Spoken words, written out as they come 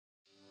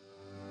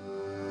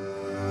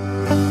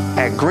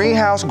At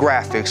GreenHouse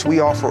Graphics,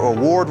 we offer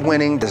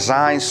award-winning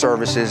design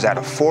services at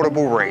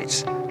affordable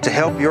rates to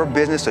help your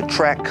business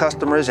attract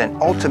customers and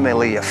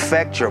ultimately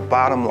affect your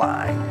bottom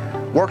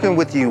line. Working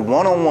with you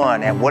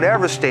one-on-one at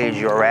whatever stage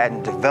you're at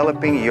in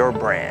developing your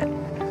brand.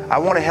 I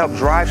want to help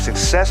drive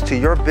success to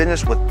your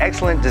business with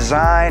excellent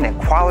design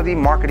and quality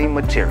marketing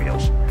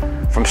materials.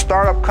 From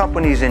startup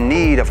companies in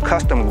need of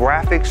custom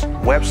graphics,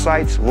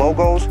 websites,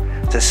 logos,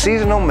 to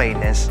seasonal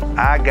maintenance,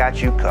 I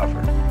got you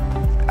covered.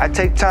 I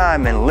take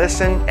time and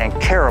listen and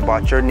care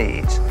about your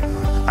needs.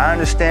 I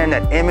understand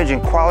that image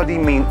and quality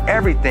mean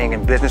everything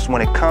in business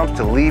when it comes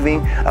to leaving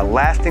a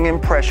lasting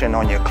impression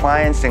on your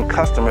clients and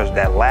customers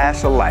that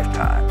lasts a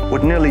lifetime.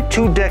 With nearly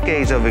 2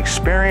 decades of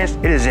experience,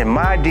 it is in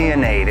my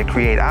DNA to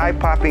create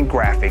eye-popping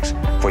graphics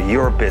for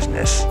your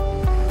business.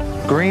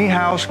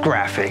 GreenHouse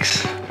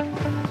Graphics,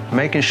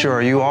 making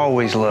sure you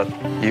always look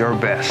your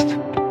best.